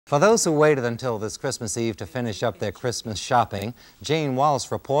For those who waited until this Christmas Eve to finish up their Christmas shopping, Jane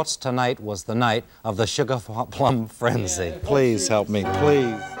Wallace reports tonight was the night of the Sugar Plum Frenzy. Please help me,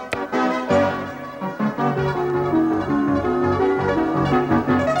 please.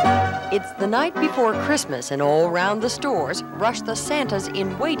 It's the night before Christmas, and all around the stores rush the Santas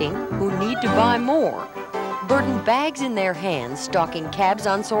in waiting who need to buy more. Burdened bags in their hands, stalking cabs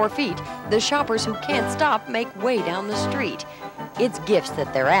on sore feet, the shoppers who can't stop make way down the street. It's gifts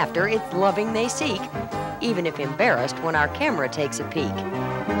that they're after, it's loving they seek, even if embarrassed when our camera takes a peek.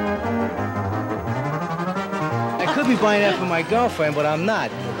 I could be buying that for my girlfriend, but I'm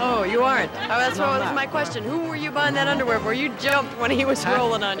not. Oh, you aren't? Oh, that's what was my question. Who were you buying that underwear for? You jumped when he was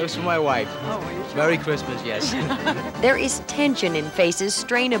rolling on you. It was for my wife. Oh, are you sure? Merry Christmas, yes. There is tension in faces,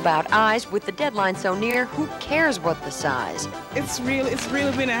 strain about eyes. With the deadline so near, who cares what the size? It's really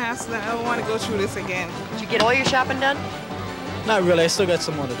been a hassle. I don't want to go through this again. Did you get all your shopping done? Not really. I still got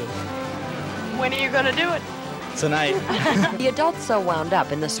some more to do. When are you going to do it? Tonight. The adults so wound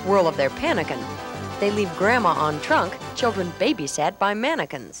up in the swirl of their panicking. They leave grandma on trunk, children babysat by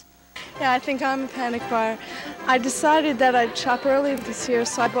mannequins. Yeah, I think I'm a panic buyer. I decided that I'd shop early this year,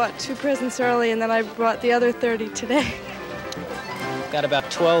 so I bought 2 presents early, and then I brought the other 30 today. Got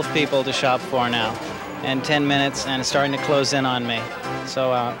about 12 people to shop for now, and 10 minutes, and it's starting to close in on me.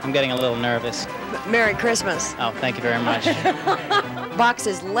 So I'm getting a little nervous. Merry Christmas. Oh, thank you very much.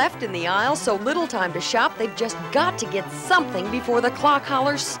 Boxes left in the aisle, so little time to shop, they've just got to get something before the clock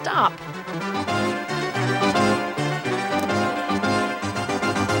hollers stop.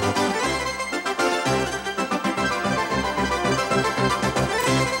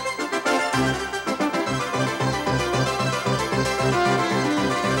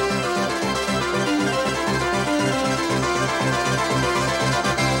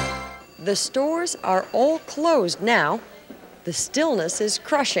 The stores are all closed now. The stillness is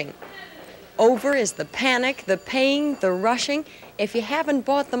crushing. Over is the panic, the paying, the rushing. If you haven't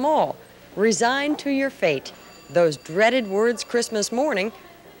bought them all, resign to your fate. Those dreaded words Christmas morning,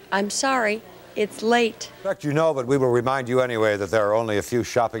 I'm sorry, it's late. In fact, you know, but we will remind you anyway that there are only a few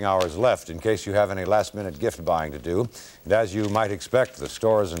shopping hours left in case you have any last-minute gift buying to do. And as you might expect, the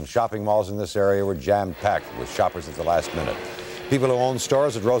stores and shopping malls in this area were jam-packed with shoppers at the last minute. People who own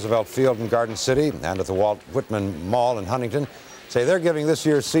stores at Roosevelt Field in Garden City and at the Walt Whitman Mall in Huntington say they're giving this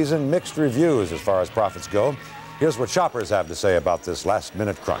year's season mixed reviews as far as profits go. Here's what shoppers have to say about this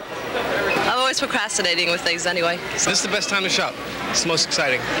last-minute crunch. I'm always procrastinating with things anyway. This is the best time to shop. It's the most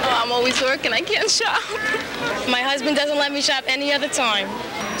exciting. Oh, I'm always working. I can't shop. My husband doesn't let me shop any other time.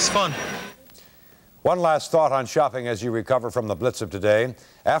 It's fun. One last thought on shopping as you recover from the blitz of today.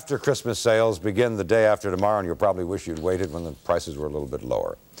 After Christmas sales begin the day after tomorrow, and you'll probably wish you'd waited when the prices were a little bit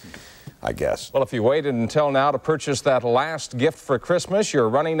lower, I guess. Well, if you waited until now to purchase that last gift for Christmas, you're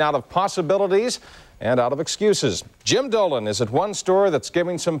running out of possibilities and out of excuses. Jim Dolan is at one store that's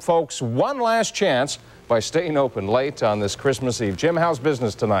giving some folks one last chance by staying open late on this Christmas Eve. Jim, how's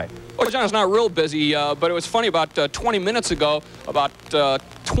business tonight? Well, John, it's not real busy, but it was funny. About 20 minutes ago, about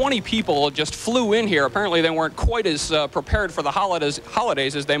 20 people just flew in here. Apparently, they weren't quite as prepared for the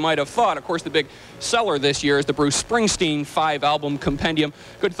holidays as they might have thought. Of course, the big seller this year is the Bruce Springsteen 5-album compendium.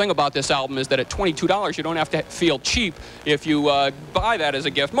 Good thing about this album is that at $22, you don't have to feel cheap if you buy that as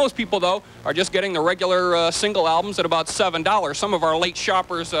a gift. Most people, though, are just getting the regular single albums at about $7. Some of our late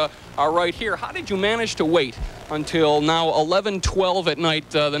shoppers are right here. How did you manage to wait until now 11:12 at night,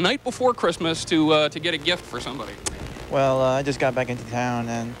 the night before Christmas, to get a gift for somebody? Well, I just got back into town,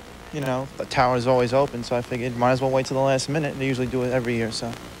 and, you know, the tower is always open, so I figured might as well wait till the last minute. They usually do it every year, so.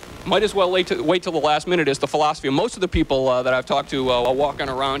 Might as well wait till the last minute is the philosophy of most of the people that I've talked to walking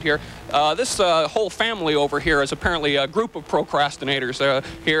around here. This whole family over here is apparently a group of procrastinators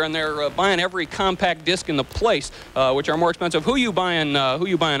here, and they're buying every compact disc in the place, which are more expensive. Who you buying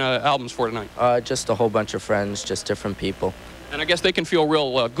albums for tonight? Just a whole bunch of friends, just different people. And I guess they can feel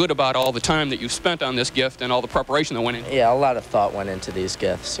real good about all the time that you spent on this gift and all the preparation that went into it. Yeah, a lot of thought went into these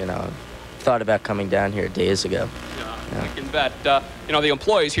gifts, you know. Thought about coming down here days ago. Yeah. I can bet. You know, the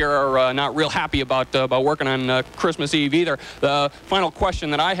employees here are not real happy about working on Christmas Eve either. The final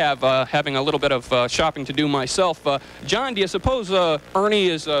question that I have, having a little bit of shopping to do myself, John, do you suppose Ernie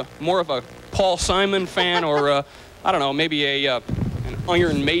is more of a Paul Simon fan or, I don't know, maybe an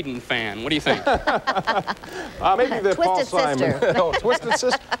Iron Maiden fan? What do you think? Maybe the Paul Simon. Oh, Twisted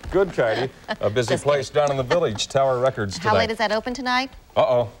Sister. Good, Katie. A busy place down in the Village, Tower Records tonight. How late is that open tonight?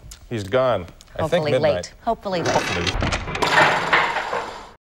 Uh-oh. He's gone. I think midnight. Hopefully late. Hopefully late.